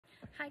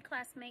Hi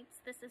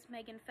classmates, this is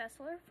Megan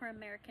Fessler for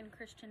American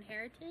Christian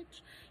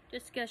Heritage,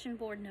 discussion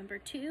board number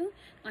 2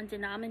 on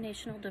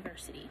denominational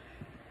diversity.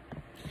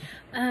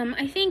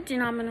 I think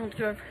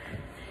denomination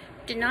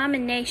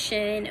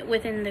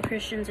within the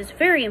Christians is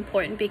very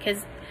important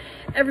because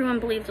everyone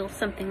believes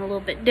something a little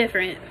bit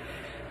different.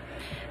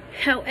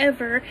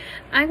 However,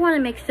 I want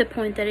to make the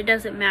point that it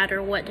doesn't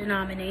matter what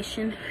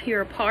denomination you're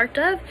a part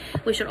of.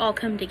 We should all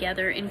come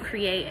together and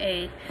create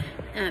a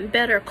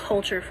better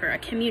culture for our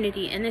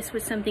community. And this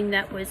was something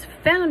that was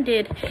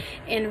founded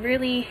and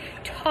really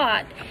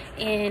taught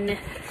in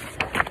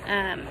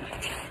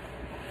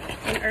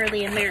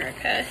early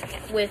America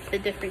with the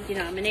different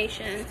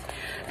denominations.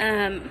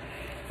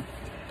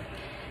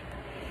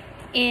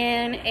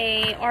 In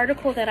an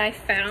article that I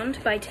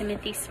found by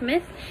Timothy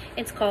Smith,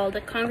 it's called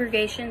 "The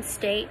Congregation,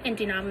 State, and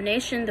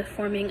Denomination, the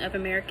Forming of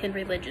American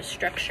Religious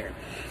Structure."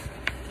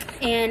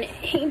 And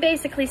he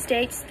basically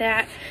states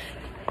that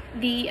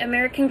the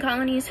American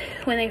colonies,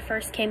 when they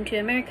first came to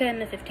America in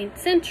the 15th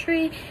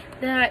century,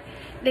 that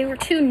they were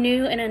too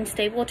new and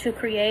unstable to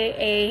create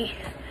a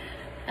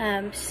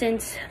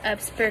sense of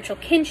spiritual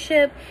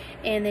kinship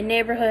in the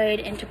neighborhood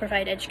and to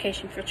provide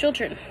education for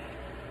children.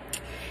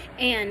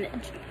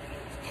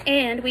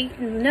 And we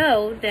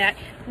know that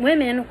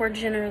women were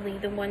generally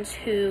the ones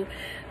who,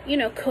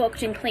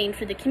 cooked and cleaned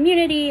for the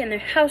community and their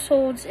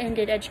households and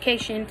did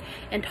education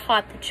and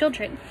taught the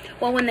children.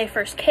 Well, when they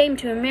first came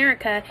to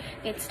America,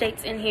 it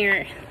states in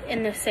here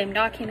in the same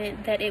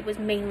document that it was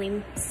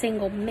mainly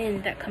single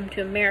men that come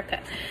to America.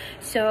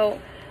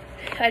 So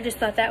I just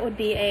thought that would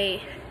be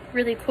a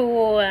really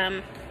cool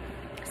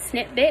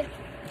snippet.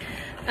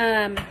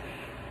 In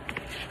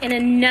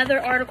another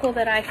article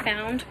that I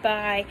found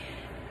by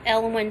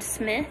Elwin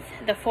Smith,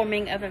 "The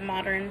Forming of a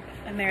Modern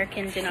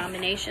American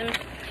Denomination,"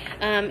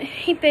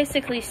 he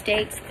basically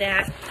states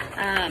that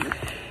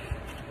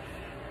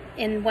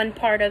in one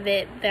part of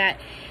it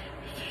that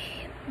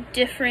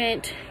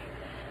different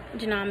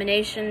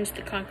denominations,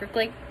 the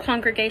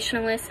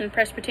Congregationalists and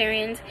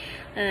Presbyterians,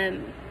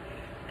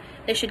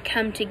 they should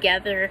come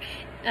together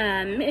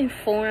and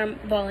form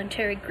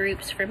voluntary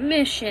groups for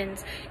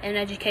missions and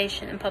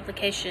education and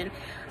publication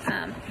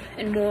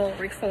and moral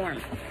reform.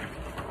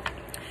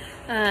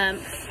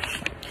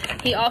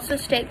 He also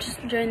states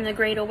during the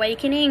Great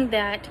Awakening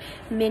that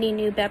many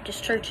new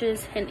Baptist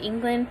churches in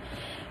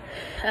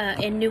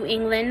New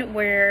England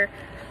were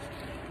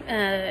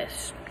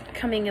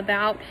coming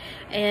about,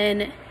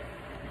 and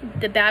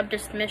the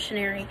Baptist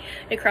missionary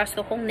across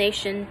the whole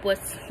nation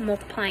was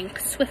multiplying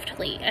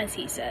swiftly, as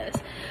he says.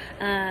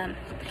 And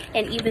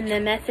even the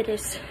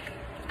Methodist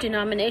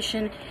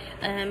denomination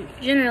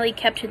generally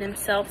kept to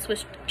themselves,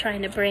 was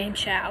trying to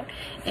branch out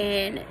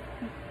and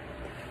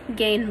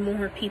gain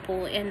more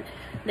people in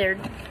their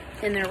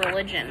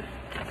religion.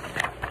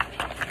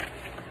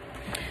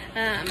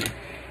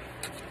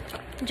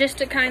 Just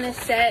to kind of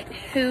set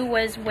who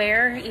was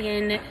where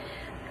in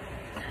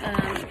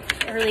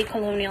early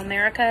colonial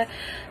America,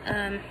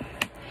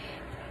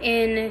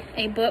 in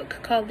a book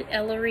called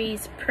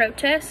Ellery's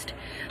Protest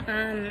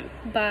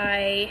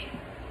by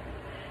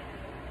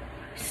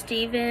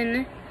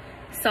Stephen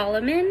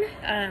Solomon,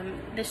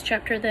 this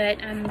chapter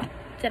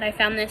that I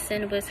found this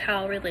in was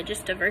How Religious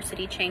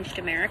Diversity Changed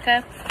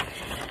America.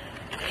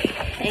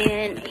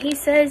 And he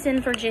says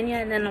in Virginia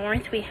in the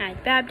North we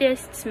had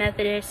Baptists,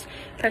 Methodists,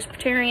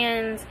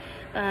 Presbyterians,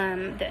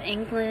 the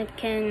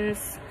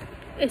Anglicans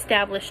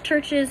established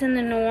churches in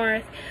the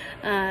North.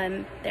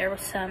 There were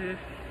some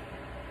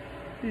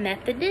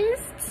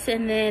Methodists,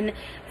 and then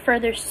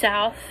further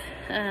south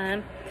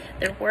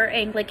there were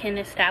Anglican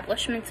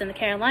establishments in the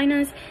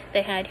Carolinas.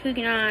 They had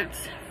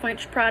Huguenots,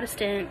 French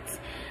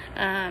Protestants,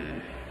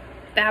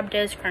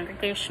 Baptists,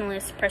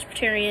 Congregationalists,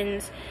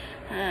 Presbyterians.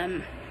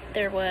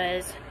 There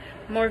was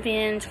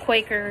Moravians,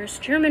 Quakers,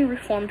 German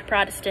Reformed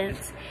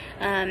Protestants,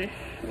 and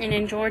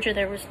in Georgia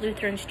there was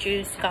Lutherans,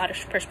 Jews,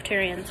 Scottish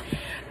Presbyterians.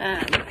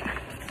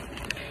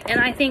 And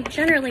I think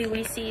generally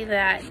we see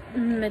that the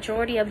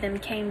majority of them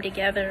came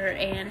together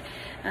and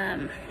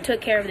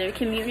took care of their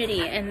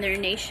community and their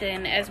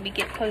nation. As we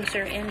get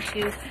closer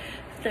into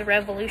the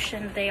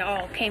Revolution, they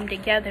all came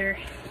together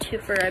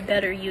for a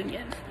better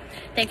union.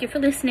 Thank you for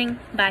listening.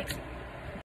 Bye.